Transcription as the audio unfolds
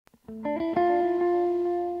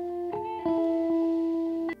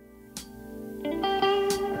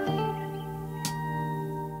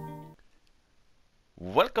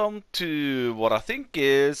Welcome to what I think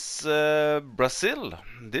is Brazil.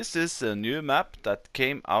 This is a new map that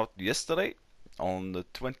came out yesterday on the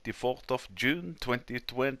 24th of June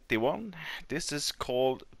 2021. This is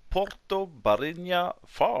called Porto Barrinha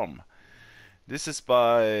Farm. This is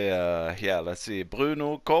by, let's see,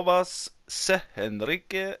 Bruno Covas, C.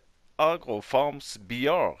 Henrique, Agro Farms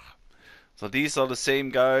BR. So these are the same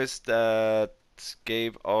guys that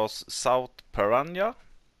gave us South Piranha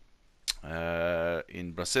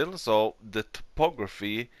in Brazil. So the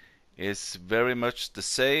topography is very much the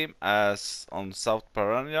same as on South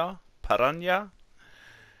Piranha.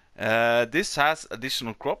 This has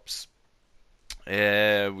additional crops.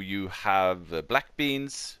 You have black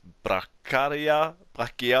beans, brachiaria,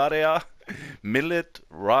 millet,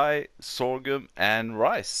 rye, sorghum, and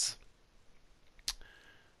rice.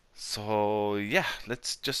 So yeah,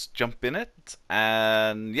 let's just jump in it.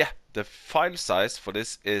 And yeah, the file size for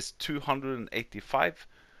this is 285.33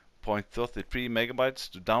 megabytes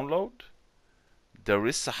to download. There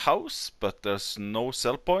is a house, but there's no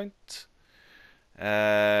sell point.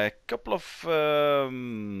 A couple of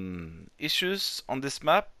issues on this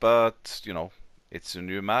map, but you know, it's a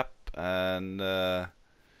new map, and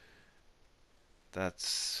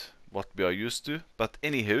that's what we are used to. But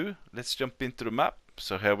anywho, let's jump into the map.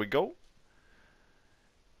 So here we go.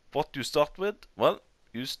 What do you start with? Well,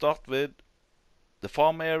 you start with the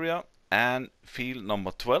farm area and field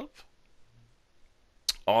number 12.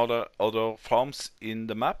 Are there other farms in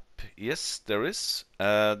the map? Yes, there is.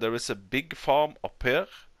 There is a big farm up here,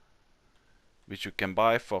 which you can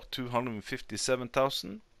buy for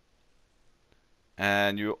 257,000.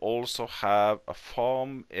 And you also have a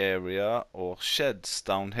farm area or sheds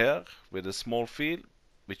down here with a small field,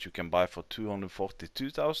 which you can buy for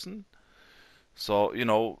 242,000. So, you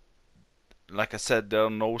know, like I said, there are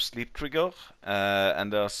no sleep trigger,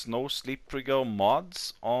 and there's no sleep trigger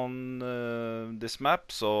mods on this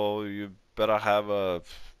map, so you better have a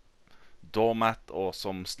doormat or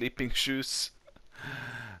some sleeping shoes.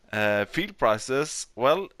 Field prices,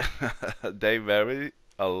 well, they vary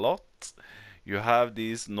a lot. You have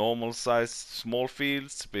these normal sized small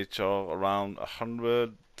fields, which are around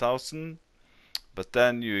 100,000. But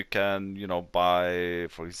then you can, you know, buy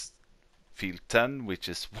for field 10, which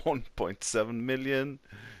is 1.7 million.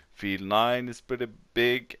 Field 9 is pretty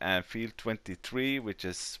big, and field 23, which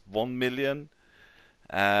is 1 million.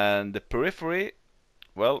 And the periphery,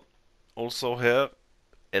 well, also here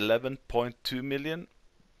 11.2 million.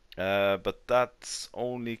 But that's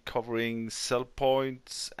only covering sell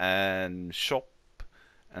points and shop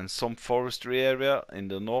and some forestry area in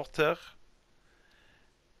the north here.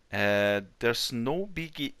 There's no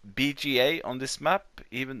BGA on this map.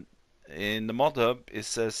 Even in the mod hub it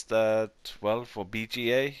says that, well, for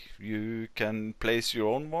BGA you can place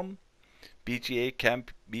your own one. BGA can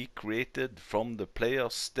be created from the player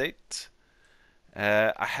state.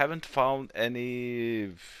 I haven't found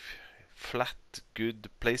any flat good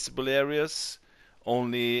placeable areas,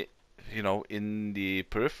 only, you know, in the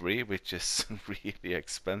periphery, which is really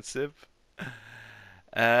expensive.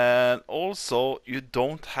 And also, you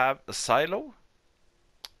don't have a silo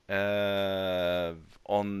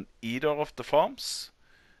on either of the farms.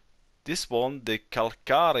 This one, the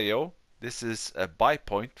Calcario, this is a buy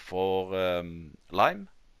point for lime.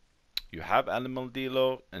 You have animal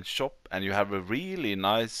dealer and shop, and you have a really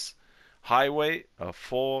nice highway, a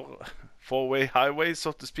four-way highway,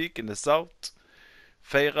 so to speak, in the south.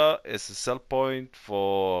 Feira is a sell point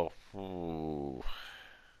for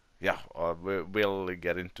yeah, we'll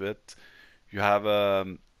get into it. You have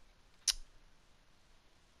a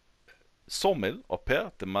sawmill up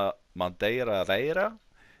here, the Madeira.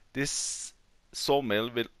 This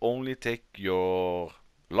sawmill will only take your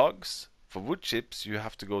logs. For wood chips, you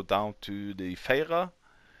have to go down to the Feira.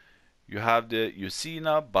 You have the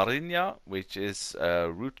Usina Barrinha, which is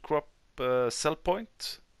a root crop sell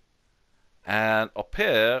point. And up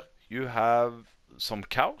here, you have some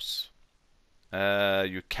cows.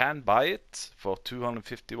 You can buy it for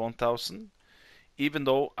 251,000. Even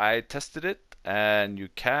though I tested it, and you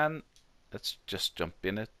can, let's just jump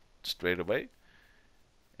in it straight away.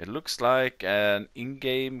 It looks like an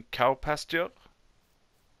in-game cow pasture.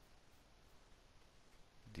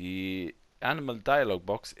 The animal dialog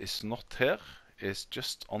box is not here, it's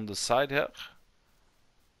just on the side here.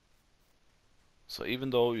 So even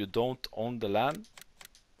though you don't own the land,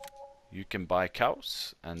 you can buy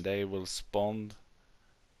cows and they will spawn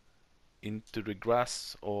into the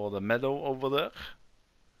grass or the meadow over there.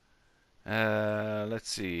 Let's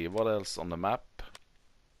see, what else on the map?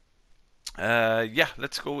 Yeah,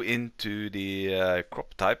 let's go into the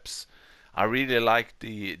crop types. I really like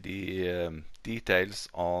the details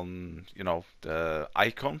on, you know, the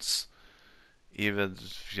icons. Even,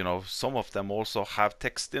 you know, some of them also have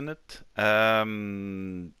text in it.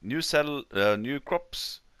 New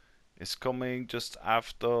crops is coming just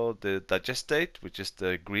after the digestate, which is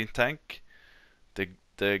the green tank.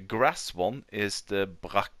 The grass one is the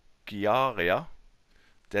brachiaria.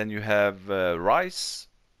 Then you have rice.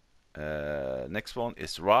 Next one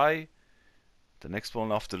is rye. The next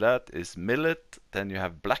one after that is millet. Then you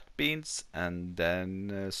have black beans, and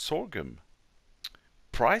then sorghum.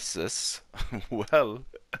 Prices, well,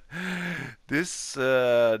 this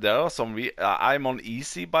there are some. I'm on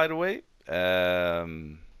easy, by the way.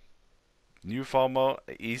 New farmer,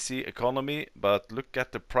 easy economy, but look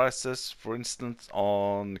at the prices. For instance,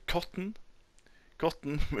 on cotton.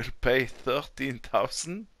 Cotton will pay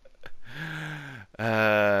 13,000.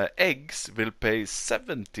 Eggs will pay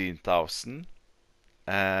 17,000.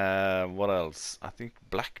 What else? I think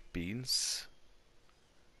black beans.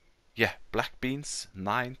 Yeah, black beans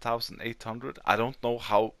 9,800. I don't know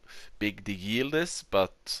how big the yield is,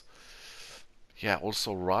 but yeah,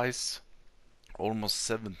 also rice almost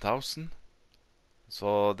 7,000.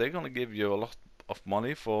 So they're gonna give you a lot of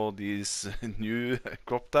money for these new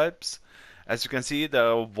crop types. As you can see, there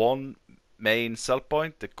are one main sell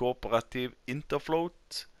point, the cooperative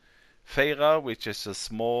interfloat. Feira, which is a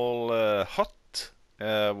small hut,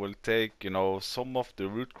 will take, you know, some of the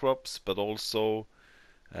root crops, but also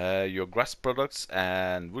your grass products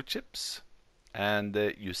and wood chips. And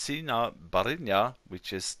Usina Barrinha,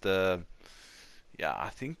 which is the, yeah, I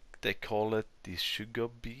think they call it the sugar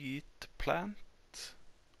beet plant.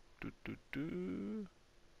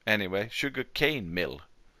 Anyway, sugar cane mill.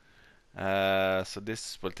 So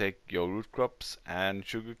this will take your root crops and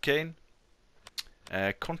sugar cane.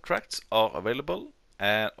 Contracts are available,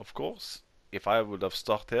 and of course, if I would have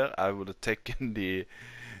started here, I would have taken the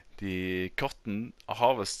cotton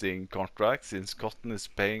harvesting contract, since cotton is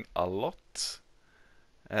paying a lot.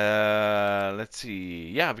 Let's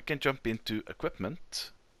see. Yeah, we can jump into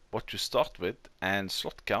equipment, what you start with, and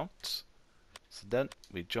slot count. So then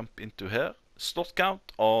we jump into here. Slot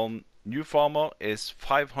count on new farmer is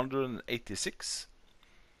 586.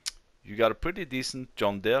 You got a pretty decent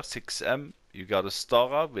John Deere 6M. You got a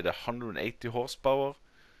Stara with 180 horsepower.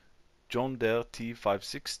 John Deere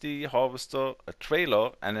T560 harvester, a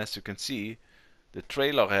trailer, and as you can see, the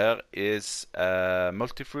trailer here is a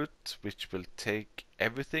multi-fruit, which will take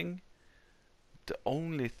everything. The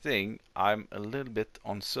only thing I'm a little bit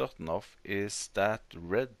uncertain of is that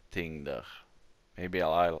red thing there. Maybe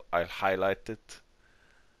I'll highlight it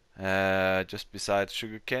just beside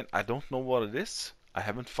sugarcane. I don't know what it is. I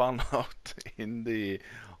haven't found out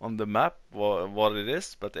on the map what it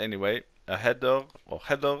is. But anyway, a header or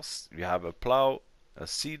headers. You have a plow, a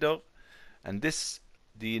seeder, and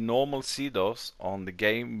the normal seeders on the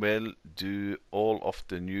game will do all of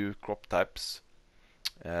the new crop types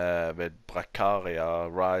with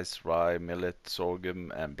brachiaria, rice, rye, millet,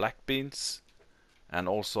 sorghum, and black beans, and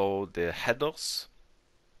also the headers.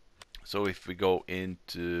 So if we go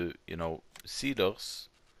into, you know, seeders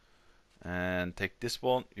and take this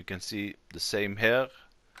one, you can see the same here.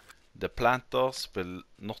 The planters will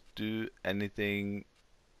not do anything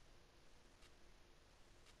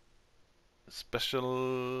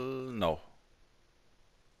special. No.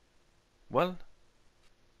 Well,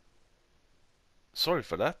 sorry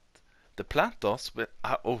for that. The planters will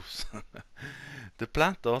the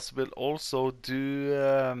planters will also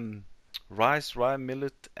do rice, rye,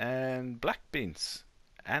 millet, and black beans,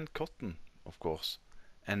 and cotton, of course.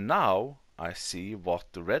 And now I see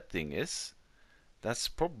what the red thing is. That's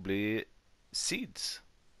probably seeds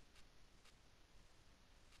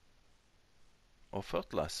or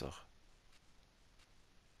fertilizer.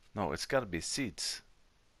 No, it's gotta be seeds.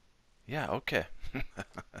 Yeah, okay.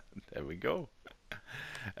 There we go.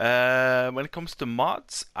 When it comes to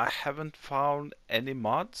mods, I haven't found any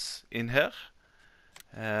mods in here.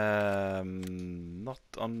 Not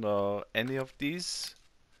under any of these.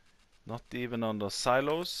 Not even under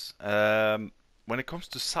silos. When it comes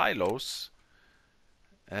to silos,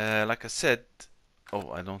 like I said,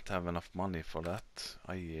 oh, I don't have enough money for that.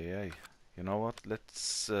 Ay. You know what?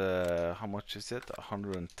 Let's. How much is it?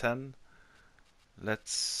 110.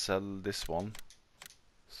 Let's sell this one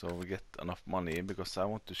so we get enough money, because I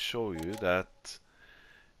want to show you that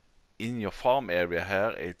in your farm area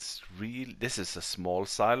here, it's real. This is a small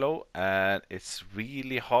silo, and it's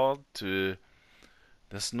really hard to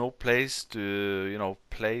There's no place to, you know,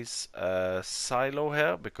 place a silo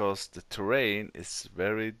here because the terrain is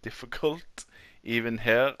very difficult, even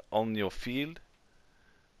here on your field.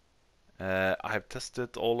 I have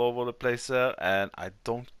tested all over the place here and I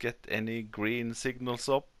don't get any green signals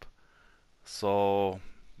up. So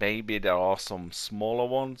maybe there are some smaller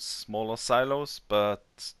ones, smaller silos,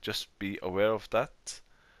 but just be aware of that.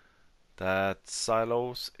 That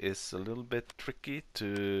silos is a little bit tricky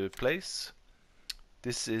to place.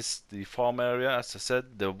 This is the farm area, as I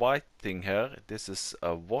said. The white thing here, this is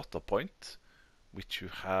a water point, which you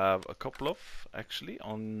have a couple of actually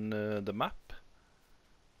on the map.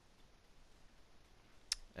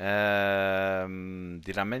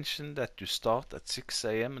 Did I mention that you start at 6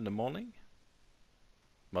 a.m. in the morning?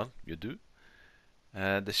 Well, you do.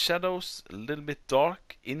 The shadows a little bit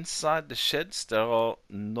dark. Inside the sheds there are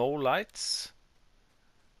no lights.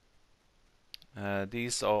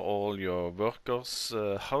 These are all your workers'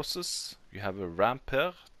 houses. You have a ramp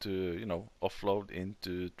here to, you know, offload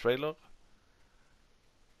into trailer.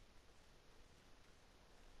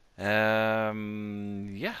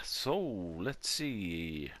 Yeah, so let's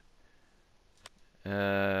see.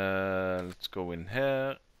 Let's go in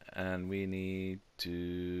here and we need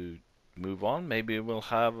to move on. Maybe we'll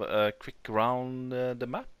have a quick round the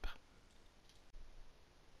map.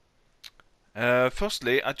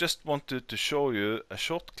 Firstly, I just wanted to show you a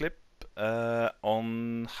short clip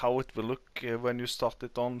on how it will look when you start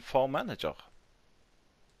it on Farm Manager.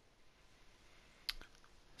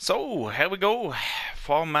 So here we go,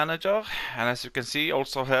 Farm Manager, and as you can see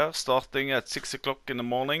also here starting at 6 o'clock in the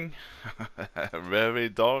morning, very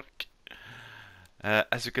dark.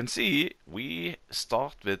 As you can see, we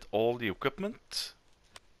start with all the equipment.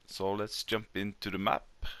 So let's jump into the map.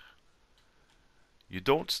 You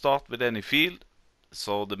don't start with any field,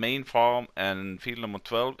 so the main farm and field number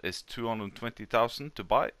 12 is 220,000 to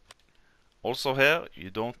buy. Also here, you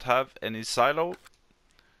don't have any silo.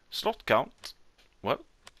 Slot count, well,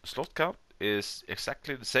 slot count is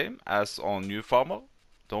exactly the same as on New Farmer.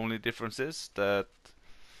 The only difference is that,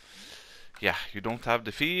 yeah, you don't have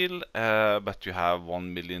the field, but you have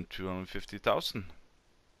 1,250,000.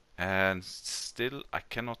 And still, I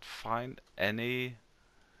cannot find any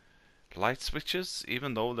light switches,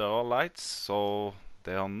 even though there are lights, so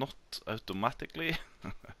they are not automatically.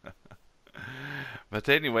 But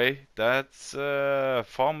anyway, that's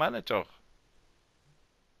Farm Manager.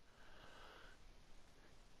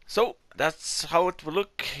 So that's how it will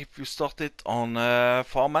look if you start it on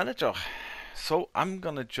Farm Manager. So I'm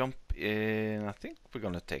gonna jump in. I think we're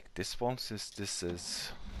gonna take this one since this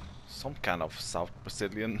is some kind of South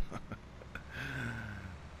Brazilian.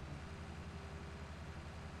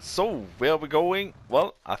 So where are we going?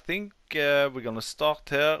 Well, I think we're gonna start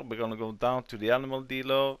here. We're gonna go down to the animal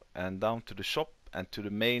dealer and down to the shop and to the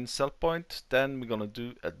main sell point. Then we're gonna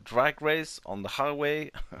do a drag race on the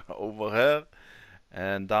highway over here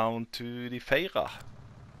and down to the feira.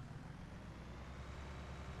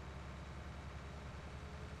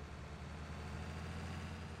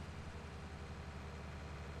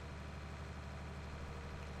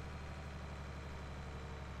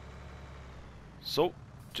 So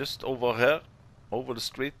just over here, over the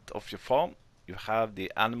street of your farm, you have the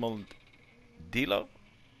animal dealer.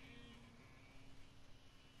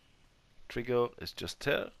 Trigger is just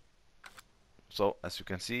here. So as you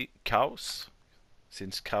can see, cows,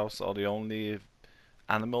 since cows are the only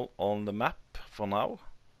animal on the map for now.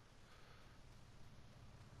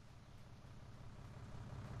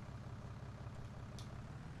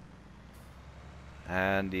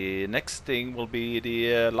 And the next thing will be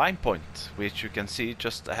the line point, which you can see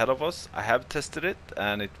just ahead of us. I have tested it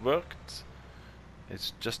and it worked.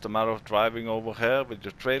 It's just a matter of driving over here with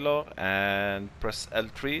your trailer and press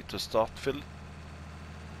L3 to start fill.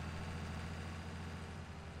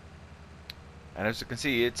 And as you can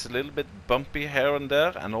see, it's a little bit bumpy here and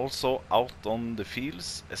there, and also out on the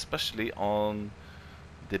fields, especially on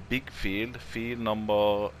the big field, field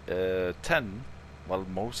number 10. Well,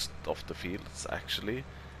 most of the fields actually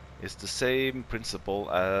is the same principle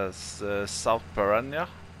as South Barrinha.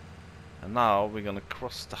 And now we're gonna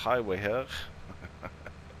cross the highway here.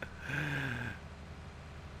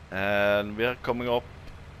 And we're coming up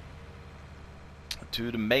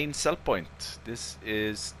to the main sell point. This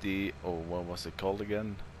is the, oh, what was it called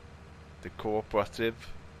again? The cooperative.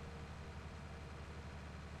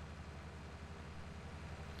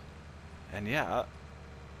 And yeah,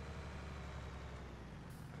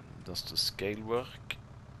 does the scale work?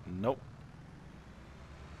 No.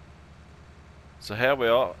 So here we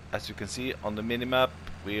are, as you can see on the minimap,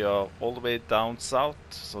 we are all the way down south.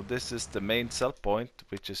 So this is the main sell point,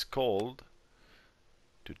 which is called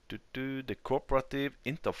The cooperative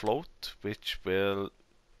interfloat, which will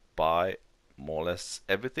buy more or less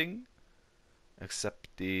everything except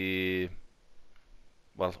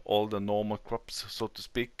all the normal crops, so to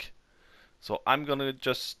speak. So I'm gonna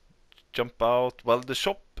just jump out. Well, the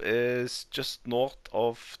shop is just north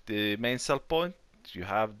of the main sell point. You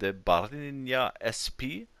have the Barrinha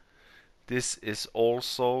SP. This is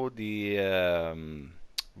also the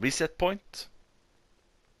reset point.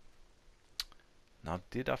 Now,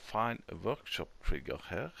 did I find a workshop trigger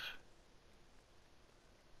here?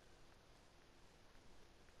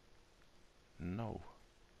 No.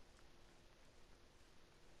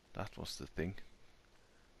 That was the thing.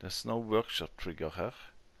 There's no workshop trigger here.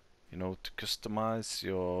 You know, to customize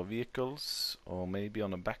your vehicles, or maybe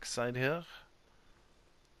on the backside here.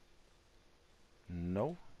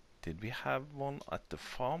 No. Did we have one at the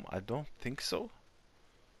farm? I don't think so.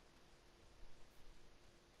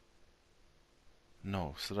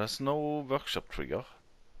 No, so there's no workshop trigger.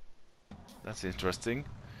 That's interesting.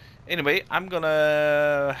 Anyway, I'm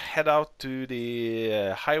gonna head out to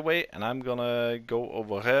the highway and I'm gonna go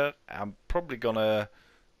over here. I'm probably gonna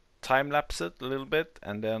time-lapse it a little bit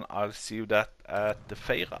and then I'll see you that at the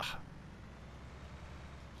feira.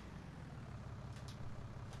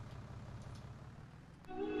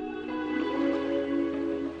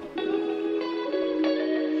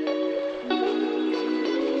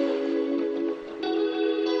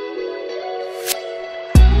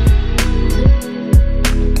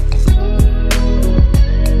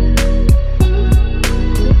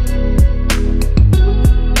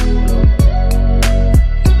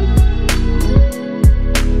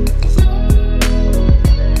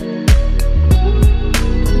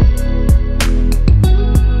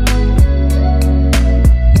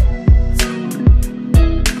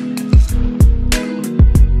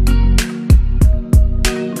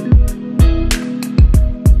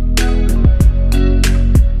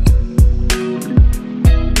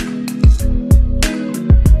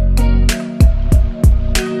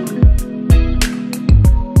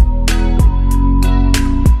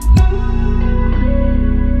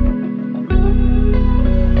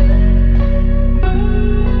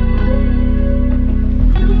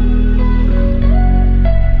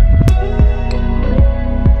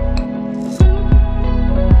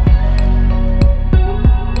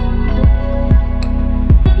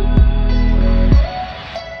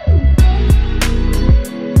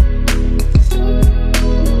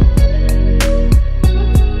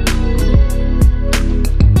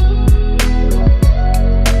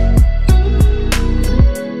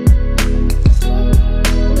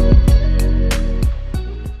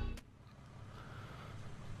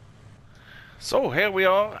 So here we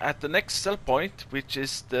are at the next sell point, which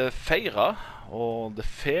is the feira, or the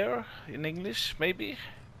fair in English maybe.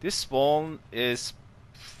 This one is,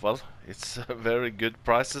 well, it's very good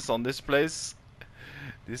prices on this place.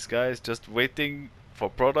 This guy is just waiting for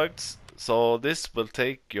products. So this will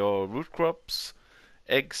take your root crops,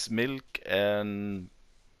 eggs, milk and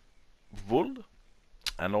wool,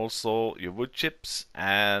 and also your wood chips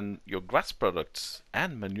and your grass products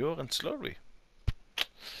and manure and slurry.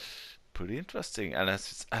 Pretty interesting. And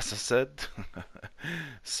as I said,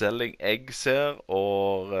 selling eggs here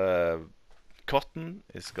or cotton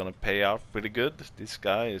is gonna pay out pretty good. This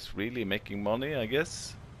guy is really making money, I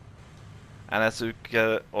guess. And as you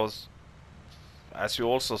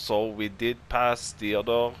also saw, we did pass the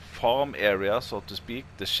other farm area, so to speak,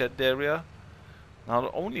 the shed area. Now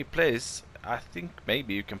the only place I think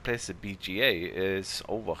maybe you can place a BGA is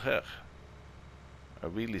over here, a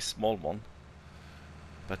really small one.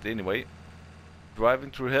 But anyway,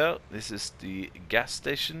 driving through here, this is the gas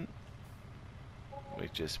station,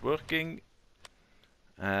 which is working.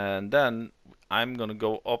 And then I'm gonna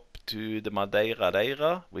go up to the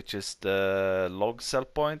Madeira, which is the log sell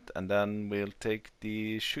point, and then we'll take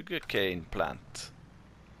the sugarcane plant.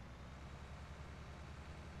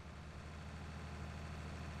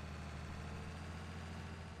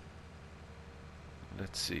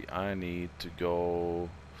 Let's see, I need to go...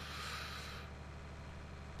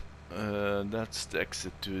 that's the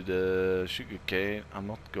exit to the sugarcane. I'm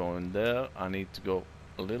not going there. I need to go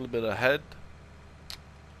a little bit ahead.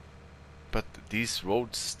 But these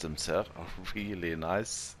road systems here are really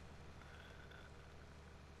nice.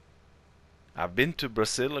 I've been to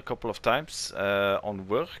Brazil a couple of times on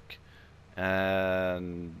work,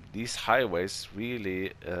 and these highways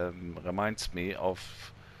really reminds me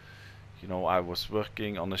of, you know, I was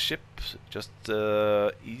working on a ship just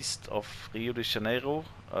east of Rio de Janeiro,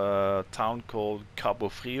 a town called Cabo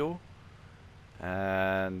Frio,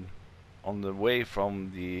 and on the way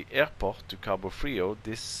from the airport to Cabo Frio,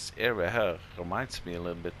 this area here reminds me a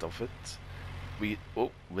little bit of it.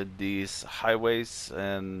 With these highways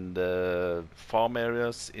and farm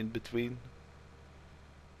areas in between.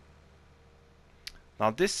 Now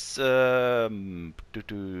this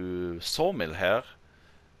sawmill here,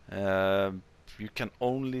 you can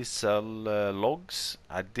only sell logs.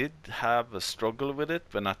 I did have a struggle with it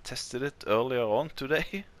when I tested it earlier on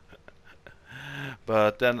today.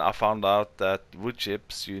 But then I found out that wood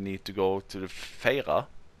chips you need to go to the feira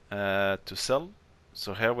to sell.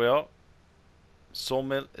 So here we are.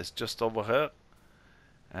 Sawmill is just over here.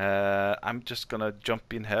 I'm just gonna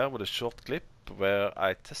jump in here with a short clip where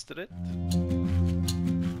I tested it.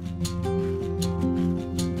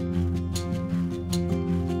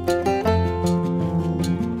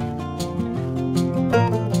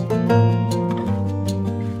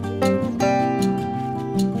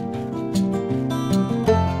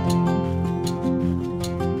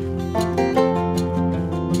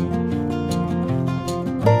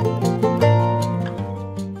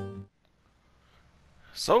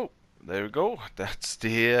 So, there we go. That's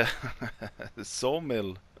the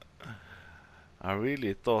sawmill. I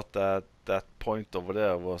really thought that that point over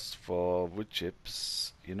there was for wood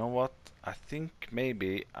chips. You know what? I think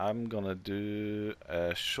maybe I'm gonna do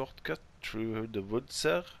a shortcut through the woods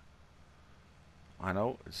here. I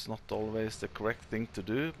know it's not always the correct thing to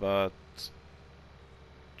do, but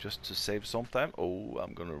just to save some time. Oh,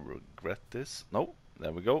 I'm gonna regret this. No,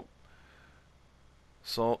 there we go.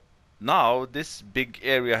 So now this big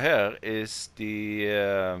area here is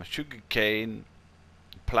the sugarcane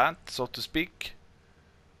plant, so to speak.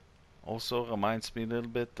 Also reminds me a little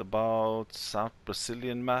bit about South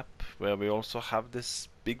Brazilian map, where we also have this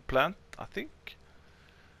big plant, I think.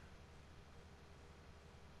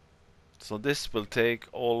 So this will take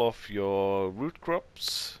all of your root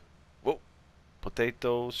crops. Whoa,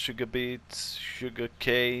 potatoes, sugar beets, sugar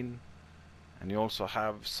cane, and you also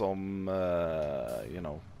have some, you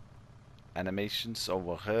know, animations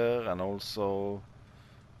over here and also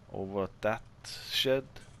over that shed.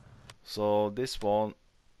 So this one,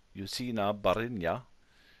 Porto Barrinha,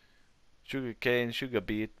 sugarcane, sugar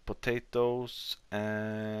beet, potatoes,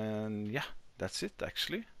 and yeah, that's it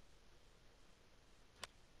actually.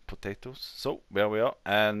 Potatoes. So where we are,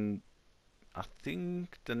 and I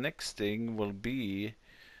think the next thing will be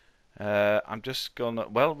I'm just gonna,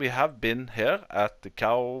 well, we have been here at the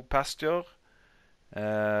cow pasture.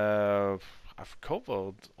 I've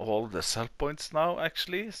covered all the sell points now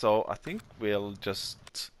actually, so I think we'll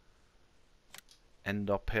just end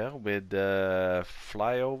up here with the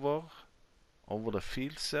flyover over the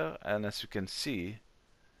fields here. And as you can see,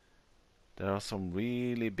 there are some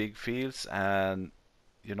really big fields, and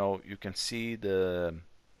you know, you can see the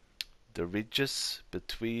ridges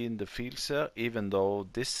between the fields here, even though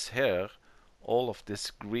this here, all of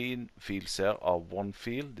this green fields here are one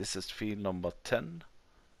field. This is field number 10.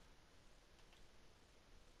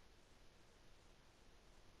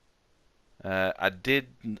 I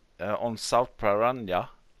did on South Piranha,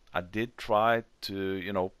 I did try to,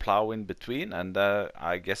 you know, plow in between, and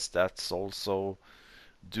I guess that's also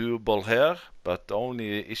doable here. But the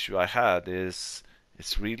only issue I had is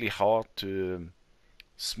it's really hard to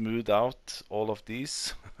smooth out all of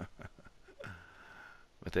these.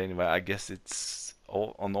 But anyway, I guess it's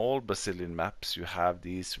on all Brazilian maps you have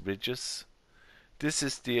these ridges. This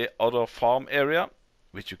is the other farm area,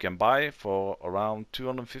 which you can buy for around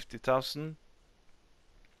 250,000.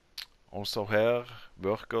 Also here,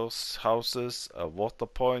 workers' houses, a water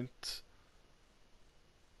point.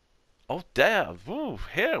 Oh, there! Woo!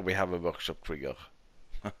 Here we have a workshop trigger.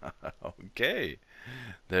 Okay,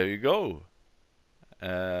 there you go.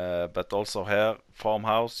 But also here,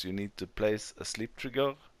 farmhouse, you need to place a sleep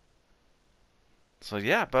trigger. So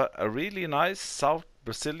yeah, but a really nice South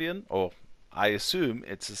Brazilian, or I assume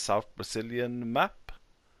it's a South Brazilian map.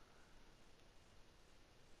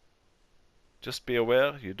 Just be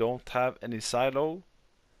aware you don't have any silo.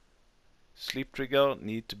 Sleep trigger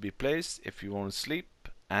need to be placed if you want to sleep.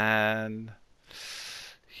 And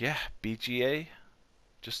yeah, BGA.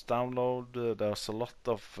 Just download, there's a lot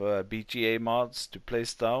of BGA mods to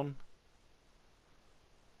place down.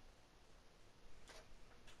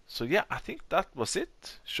 So yeah, I think that was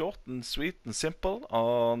it. Short and sweet and simple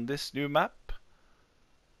on this new map.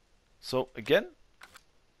 So again,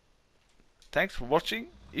 thanks for watching.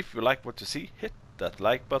 If you like what you see, hit that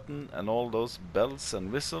like button and all those bells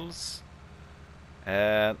and whistles.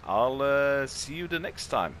 And I'll see you the next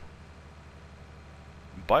time.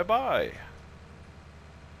 Bye bye.